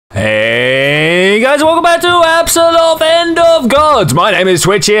Apsulov, End of Gods. My name is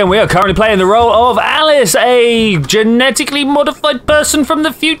Twitchi, and we are currently playing the role of Alice, a genetically modified person from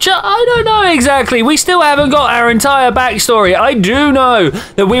the future. I don't know exactly. We still haven't got our entire backstory. I do know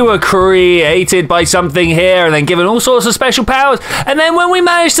that we were created by something here and then given all sorts of special powers. And then when we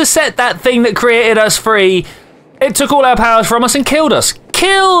managed to set that thing that created us free, it took all our powers from us and killed us.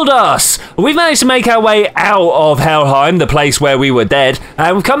 We've managed to make our way out of Helheim, the place where we were dead,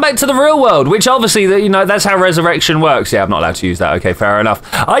 and we've come back to the real world, which obviously, you know, that's how resurrection works. Yeah, I'm not allowed to use that. Okay, fair enough.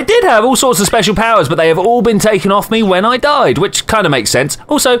 I did have all sorts of special powers, but they have all been taken off me when I died, which kind of makes sense.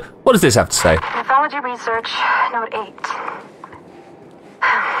 Also, what does this have to say? Mythology research, note 8.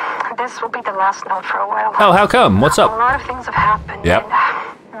 This will be the last note for a while. Oh, how come? What's up? A lot of things have happened. Yep.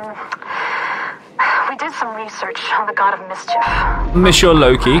 We did some research on the god of mischief. Monsieur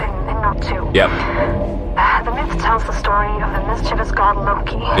Loki. In note 2. Yep. The myth tells the story of the mischievous god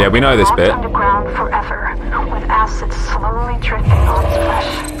Loki. Yeah, we know this bit. Underground forever, with acid slowly dripping on his flesh.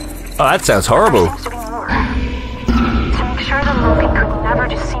 Oh, that sounds horrible. There seems to be more. To make sure that Loki could never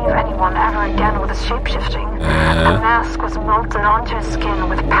deceive anyone ever again with his shapeshifting, a mask was melted onto his skin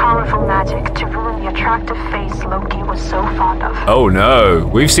with powerful magic to ruin the attractive face Loki was so fond of. Oh no,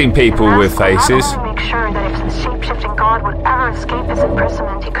 we've seen people with faces. Not only make sure that if the shapeshifting god would ever escape his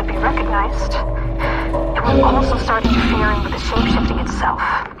imprisonment, he could be recognized, it would also start interfering with the shapeshifting itself.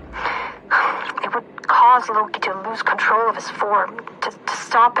 It would cause Loki to lose control of his form, to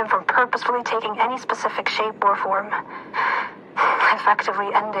stop him from purposefully taking any specific shape or form, effectively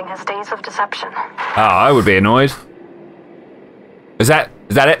ending his days of deception. Oh, I would be annoyed. Is that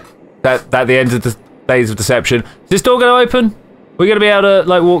it? That the end of the days of deception? Is this door gonna open? We're gonna be able to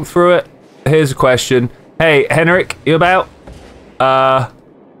like walk through it? Here's a question. Hey, Henrik, you about?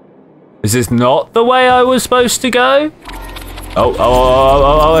 Is this not the way I was supposed to go?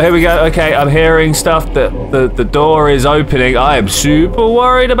 Oh, here we go. Okay, I'm hearing stuff that the door is opening. I am super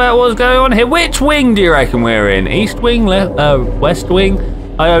worried about what's going on here. Which wing do you reckon we're in? East wing, west wing?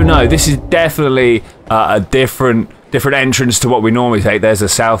 I don't know. This is definitely a different entrance to what we normally take. There's a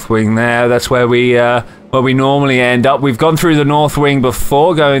south wing there. That's where we normally end up. We've gone through the north wing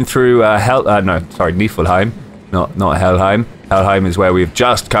before, going through Niflheim, not Helheim. Helheim is where we've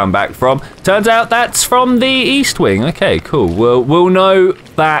just come back from. Turns out that's from the East Wing. Okay, cool. We'll know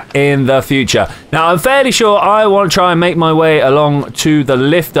that in the future. Now, I'm fairly sure I want to try and make my way along to the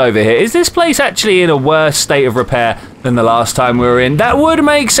lift over here. Is this place actually in a worse state of repair than the last time we were in? That would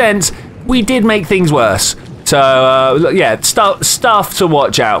make sense. We did make things worse. So, yeah, stuff to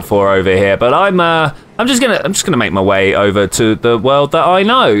watch out for over here. But I'm just gonna make my way over to the world that I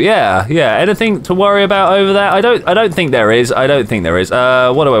know. Yeah. Anything to worry about over there? I don't think there is. What do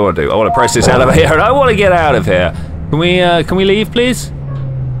I want to do? I want to press this elevator and I want to get out of here. Can we leave, please?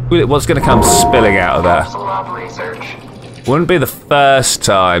 What's gonna come spilling out of there? Wouldn't be the first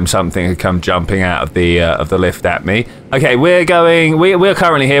time something had come jumping out of the lift at me. Okay, we're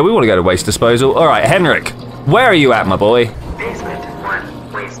currently here. We want to go to waste disposal. All right, Henrik, where are you at, my boy? Basement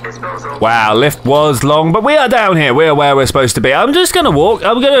 1, waste disposal. Wow, lift was long, but we are down here. We are where we're supposed to be. I'm just gonna walk.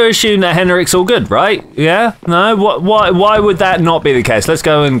 I'm gonna assume that Henrik's all good, right? Yeah? No? Why would that not be the case? Let's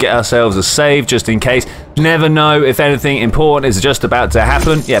go and get ourselves a save just in case. Never know if anything important is just about to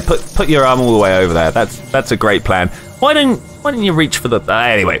happen. Yeah, put your arm all the way over there. That's a great plan. Why didn't you reach for the...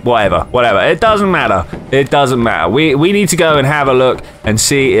 anyway, whatever. It doesn't matter. We need to go and have a look and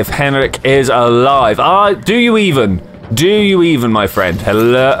see if Henrik is alive. Do you even, my friend?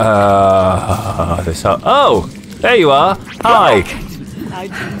 Hello? Oh, there you are. Hi. I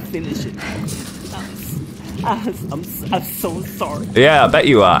didn't finish it. I'm so sorry. Yeah, I bet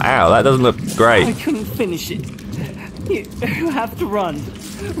you are. Ow, that doesn't look great. I couldn't finish it. You have to run.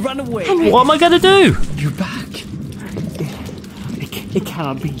 Run away. HENRIK. What am I going to do? You're back. It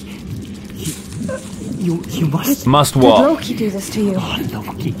cannot be. You must. Must what? Did Loki do this to you? Oh,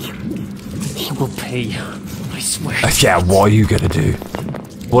 Loki. He will pay. I swear. Yeah, what are you going to do?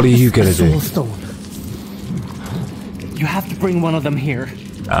 What are you going to do? Soul Stone. You have to bring one of them here.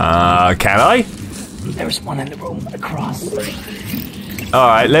 Can I? There's one in the room across. All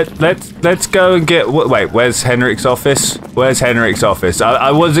right, let's go and get. Wait, where's Henrik's office?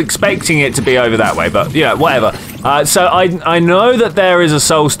 I was expecting it to be over that way, but yeah, whatever. So I know that there is a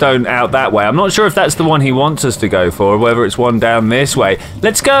soul stone out that way. I'm not sure if that's the one he wants us to go for, or whether it's one down this way.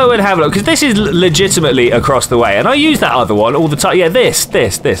 Let's go and have a look, because this is legitimately across the way, and I use that other one all the time. Yeah, this.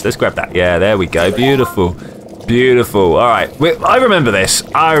 Let's grab that. Yeah, there we go. Beautiful. All right, I remember this.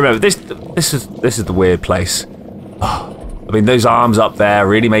 This is the weird place. Oh. I mean, those arms up there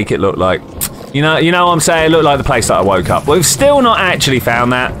really make it look like, you know what I'm saying? Look like the place that I woke up. We've still not actually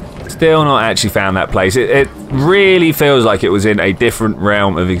found that. still not actually found that place. It really feels like it was in a different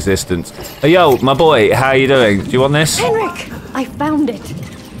realm of existence. Hey, yo, my boy, how you doing? Do you want this? Henrik! I found it.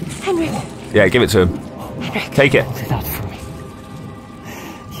 Henrik! Yeah, give it to him. Henrik, Take it. hold it out for me.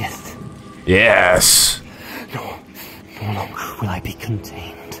 Yes. Yes. No longer will I be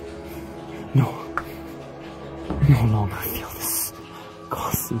contained. No longer feel this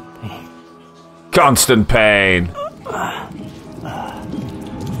constant pain. Constant pain.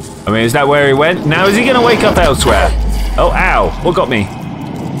 I mean, is that where he went? Now, is he going to wake up elsewhere? Oh, ow. What got me?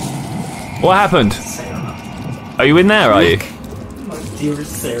 What happened? Are you in there, are you? My dear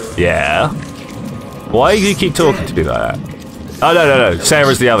Sarah. Yeah. Why do you keep talking to me like that? Oh, no.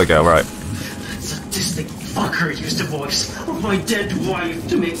 Sarah's the other girl, right. Sadistic fucker used the voice of my dead wife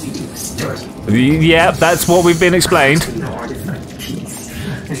to make me do this dirty. Yeah, that's what we've been explained. The artifact piece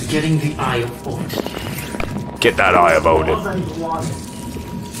is getting the Eye of Odin. Get that Eye of Odin. All I wanted.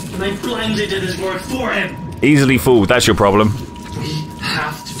 And I blindly did his work for him. Easily fooled, that's your problem. We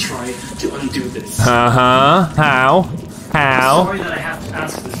have to try to undo this. Uh-huh. How? Sorry that I have to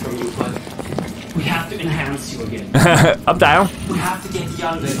ask this from you, but we have to enhance you again. I'm down. We have to get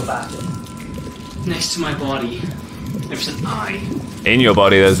young little back. Next to my body, there's an eye. In your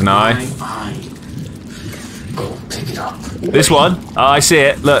body, there's an eye. My eye. Go pick it up. This one? Oh, I see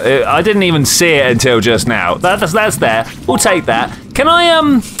it. Look, I didn't even see it until just now. That's there. We'll take that. Can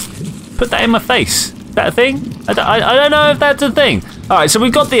I, put that in my face? Is that a thing? I don't know if that's a thing. All right, so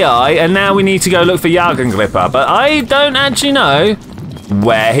we've got the eye, and now we need to go look for Jagengripper, but I don't actually know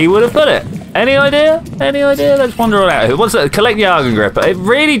where he would have put it. Any idea? Any idea? Let's wander on out. What's that? Collect Jagengripper. It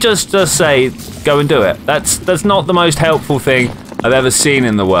really just does say go and do it. That's not the most helpful thing I've ever seen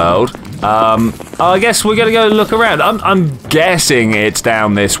in the world. I guess we're gonna go look around. I'm guessing it's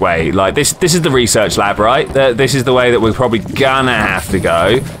down this way. Like this is the research lab, right? This is the way that we're probably gonna have to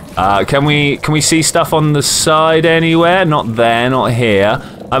go. Can we see stuff on the side anywhere? Not there, not here.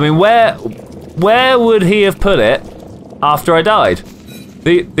 I mean, where would he have put it after I died?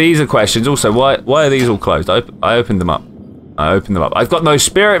 These are questions. Also, why are these all closed? I opened them up. I've got no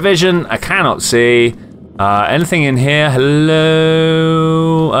spirit vision. I cannot see. Anything in here?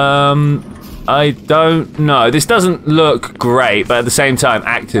 Hello? I don't know. This doesn't look great, but at the same time,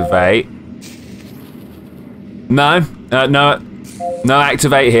 activate. No,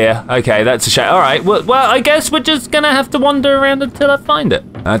 activate here. Okay, that's a shame. All right, well, I guess we're just gonna have to wander around until I find it.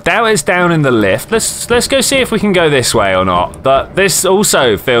 I doubt it's down in the lift. Let's go see if we can go this way or not. But this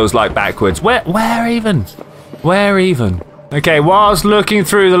also feels like backwards. Where even? Okay, whilst looking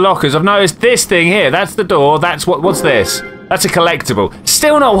through the lockers, I've noticed this thing here. That's the door. That's what's this? That's a collectible.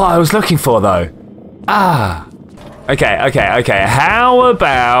 Still not what I was looking for, though. Ah. Okay. How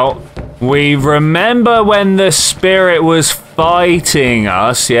about we remember when the spirit was fighting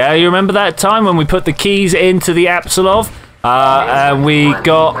us? Yeah, you remember that time when we put the keys into the Apsulov? And we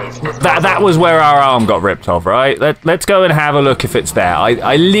got that was where our arm got ripped off, right? Let's go and have a look if it's there.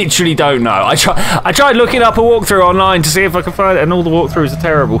 I literally don't know. I tried looking up a walkthrough online to see if I could find it, and all the walkthroughs are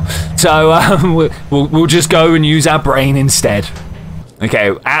terrible. So we'll just go and use our brain instead.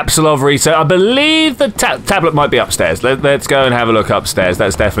 Okay, Apsulov research. I believe the tablet might be upstairs. Let's go and have a look upstairs.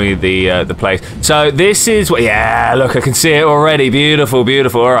 That's definitely the place. So this is what. Yeah, look, I can see it already. Beautiful.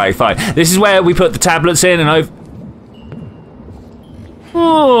 All right, fine. This is where we put the tablets in, and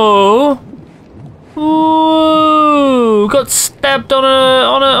Oh, got stabbed on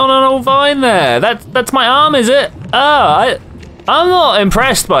an old vine there. That's my arm, is it? I'm not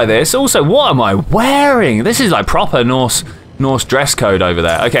impressed by this. Also, what am I wearing? This is like proper Norse dress code over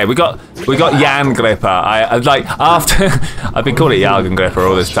there. Okay, we got Jagengripper. I like after I've been calling it Jagengripper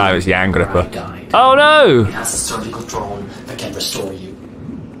all this time. It's Jagengripper. Oh no! It has a surgical drone that can restore you.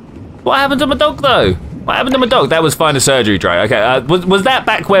 What happened to my dog though? What happened to my dog? That was find a surgery tray. Okay, was that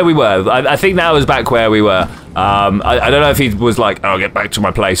back where we were? I think that was back where we were. I don't know if he was like, oh, get back to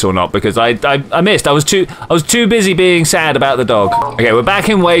my place or not, because I missed. I was too busy being sad about the dog. Okay, we're back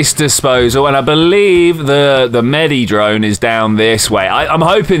in waste disposal, and I believe the Medi drone is down this way. I'm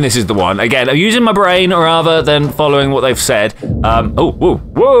hoping this is the one. Again, I'm using my brain rather than following what they've said. Oh,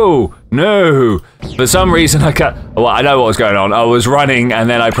 whoa. No, for some reason I know what was going on. I was running and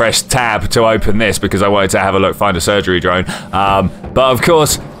then I pressed tab to open this because I wanted to have a look, find a surgery drone. But of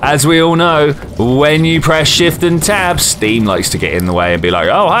course, as we all know, when you press shift and tab, Steam likes to get in the way and be like,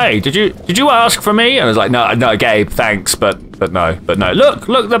 oh, hey, did you ask for me? And I was like, no, Gabe, thanks, but no.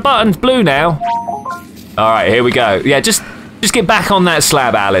 Look, the button's blue now. All right, here we go. Yeah, just get back on that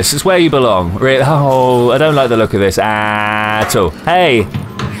slab, Alice. It's where you belong. Oh, I don't like the look of this at all. Hey.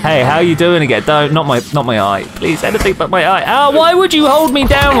 Hey, how you doing again? Don't, not my eye. Please, anything but my eye. Oh, why would you hold me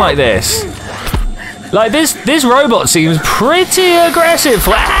down like this? Like this robot seems pretty aggressive for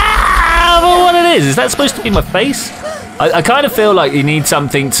what it is. Is that supposed to be my face? I kind of feel like you need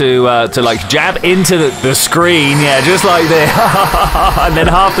something to like jab into the screen, yeah, just like this, and then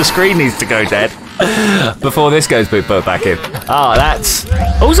half the screen needs to go dead before this goes put back in. Oh, that's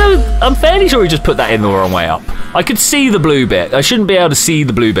also, I'm fairly sure he just put that in the wrong way up. I could see the blue bit. I shouldn't be able to see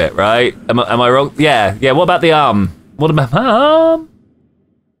the blue bit, right? Am I wrong? Yeah. What about the arm? What about arm?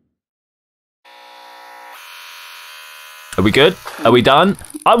 Are we good? Are we done?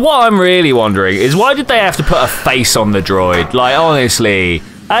 What I'm really wondering is why did they have to put a face on the droid? Like, honestly,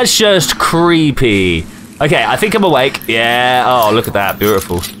 that's just creepy. Okay, I think I'm awake. Yeah. Oh, look at that.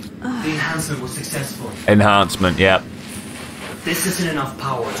 Beautiful. The enhancement was successful. Enhancement, yep. This isn't enough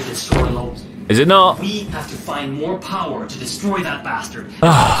power to destroy Loki. Is it not? We have to find more power to destroy that bastard.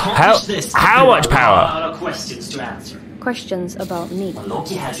 How much power? A lot of questions to answer. Questions about me. When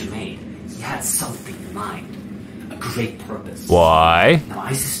Loki had you made, he had something in mind. A great purpose. Why? Now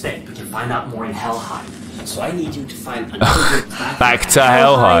I suspect we can find out more in Helheim. So I need you to find another back to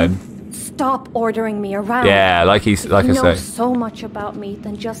Helheim. Stop ordering me around. Yeah, like I say. If you know so much about me,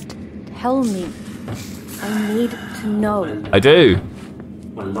 then just tell me. I need to know. I do.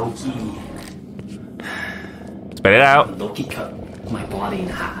 When Loki... Spit it out. When Loki cut my body in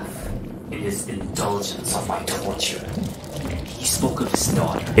half in his indulgence of my torture, he spoke of his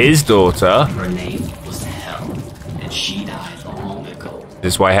daughter. His daughter? Her name was Hel, and she died long ago.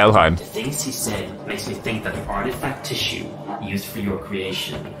 This is why Helheim. The things he said makes me think that the artifact tissue used for your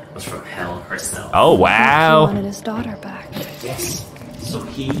creation was from Hel herself. Oh, wow. He wanted his daughter back. Yes, so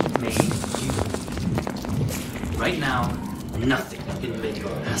he made you. Right now, nothing in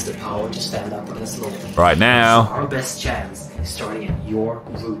Midgard has the power to stand up against Loki. Right now. Our best chance is starting at your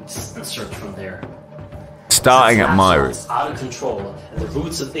roots and search from there. Starting at my roots. Out of control, and the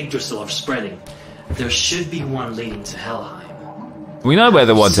roots of Yggdrasil are spreading. There should be one leading to Helheim. We know where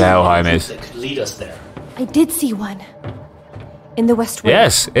the one to Helheim is. That could lead us there. I did see one. In the West Wing.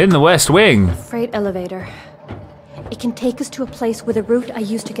 Yes, in the West Wing. Freight elevator. It can take us to a place with a route I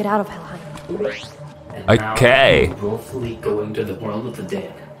used to get out of Helheim. Okay. Now we're willfully going to the world of the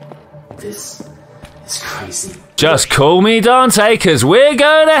dead. This is crazy. Just call me Dante, because we're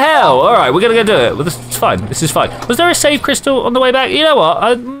going to hell. All right, we're going to go do it. Well, this is fine. This is fine. Was there a save crystal on the way back? You know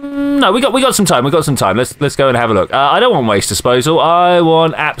what? No, we got some time. We got some time. Let's go and have a look. I don't want waste disposal. I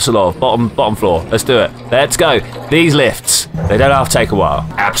want Apsulov, bottom floor. Let's do it. Let's go. These lifts, they don't have to take a while.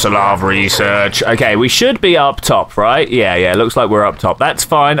 Apsulov research. Okay, we should be up top, right? Yeah. Looks like we're up top. That's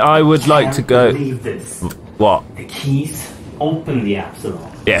fine. I would like to go. Believe this. What? The keys open the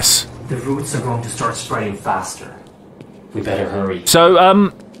Apsulov. Yes. The roots are going to start spreading faster. We better hurry.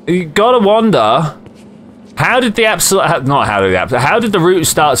 So, you gotta wonder, how did the Apsulov, how did the roots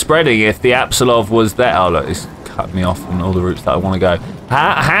start spreading if the Apsulov was there? Oh look, it's cut me off from all the routes that I want to go.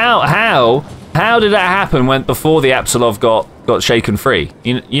 How did that happen when before the Apsulov got shaken free?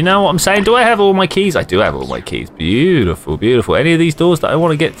 You know what I'm saying? Do I have all my keys? I do have all my keys. Beautiful, beautiful. Any of these doors that I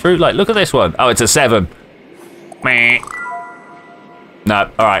want to get through? Like, look at this one. Oh, it's a 7. Meh.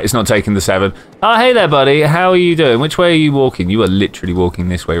 No, alright, it's not taking the 7. Oh, hey there, buddy. How are you doing? Which way are you walking? You are literally walking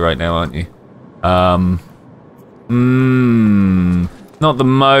this way right now, aren't you? Not the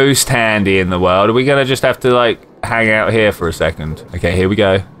most handy in the world. Are we gonna just have to, like, hang out here for a second? Okay, here we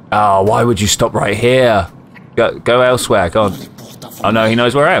go. Oh, why would you stop right here? Go elsewhere, go on. Oh no, he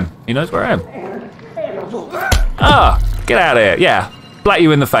knows where I am. He knows where I am. Ah, get out of here. Yeah, blat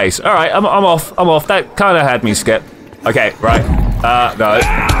you in the face. Alright, I'm off. That kind of had me skip. Okay, right. No.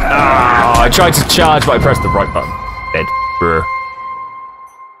 I tried to charge, but I pressed the right button. Dead. Brr.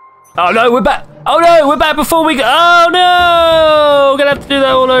 Oh no, we're back. Oh no, we're back before we go. Oh no! We're gonna have to do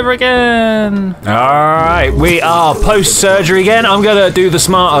that all over again. Alright, we are post-surgery again. I'm gonna do the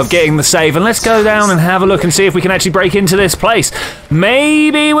smart of getting the save, and let's go down and have a look and see if we can actually break into this place.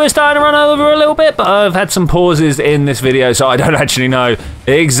 Maybe we're starting to run over a little bit, but I've had some pauses in this video, so I don't actually know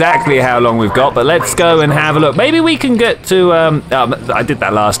exactly how long we've got, but let's go and have a look. Maybe we can get to, I did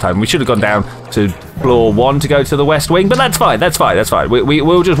that last time. We should have gone down to floor 1 to go to the West Wing, but that's fine.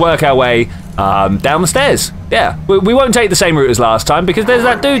 We'll just work our way down the stairs. Yeah, we won't take the same route as last time because there's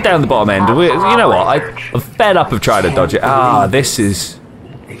that dude down the bottom end. You know what? I'm fed up of trying to dodge it. This is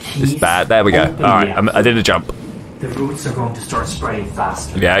bad. There we go. All right, I did a jump. The roots are going to start spreading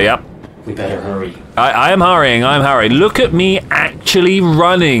faster. Yeah, yep. We better hurry. I am hurrying. Look at me actually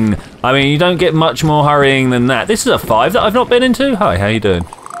running. I mean, you don't get much more hurrying than that. This is a 5 that I've not been into. Hi, how you doing?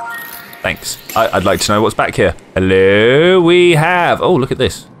 Thanks. I'd like to know what's back here. Hello, we have... Oh, look at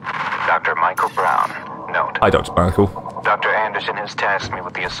this. Dr. Michael Brown. Note. Hi, Dr. Michael. Dr. Anderson has tasked me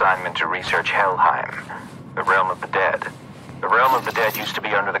with the assignment to research Helheim, the realm of the dead. The realm of the dead used to be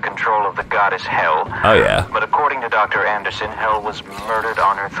under the control of the goddess Hel. Oh, yeah. But according to Dr. Anderson, Hel was murdered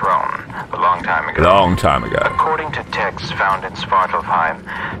on her throne a long time ago. Long time ago. According to texts found in Svartalfheim,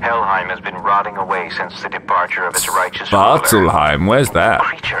 Helheim has been rotting away since the departure of its righteous ruler. Svartalfheim, where's that? A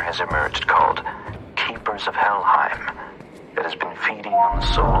creature has emerged called Keepers of Helheim that has been feeding on the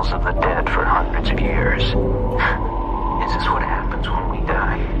souls of the dead for hundreds of years. Is this what happens when we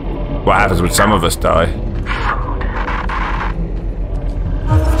die? What happens when some of us die?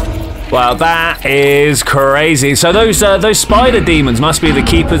 Wow, that is crazy. So those spider demons must be the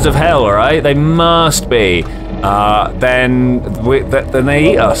keepers of hell, all right? They must be. Then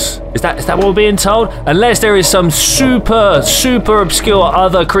they eat us. Is that what we're being told? Unless there is some super obscure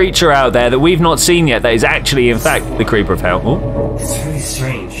other creature out there that we've not seen yet that is actually, in fact, the creeper of hell. Oh. It's really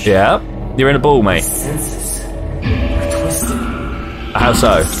strange. Yeah, you're in a ball, mate. Senses are twisted. How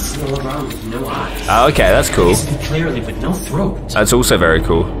so? Still around with no eyes. Oh, okay, that's cool. He speaks clearly, but no throat. That's also very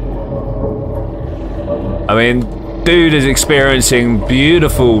cool. I mean, dude is experiencing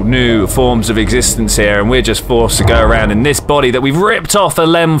beautiful new forms of existence here, and we're just forced to go around in this body that we've ripped off a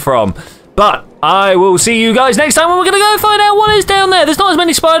limb from. But I will see you guys next time when we're going to go find out what is down there. There's not as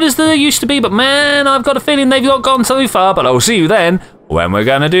many spiders as there used to be, but man, I've got a feeling they've not gone so far. But I'll see you then when we're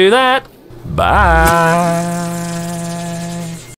going to do that. Bye.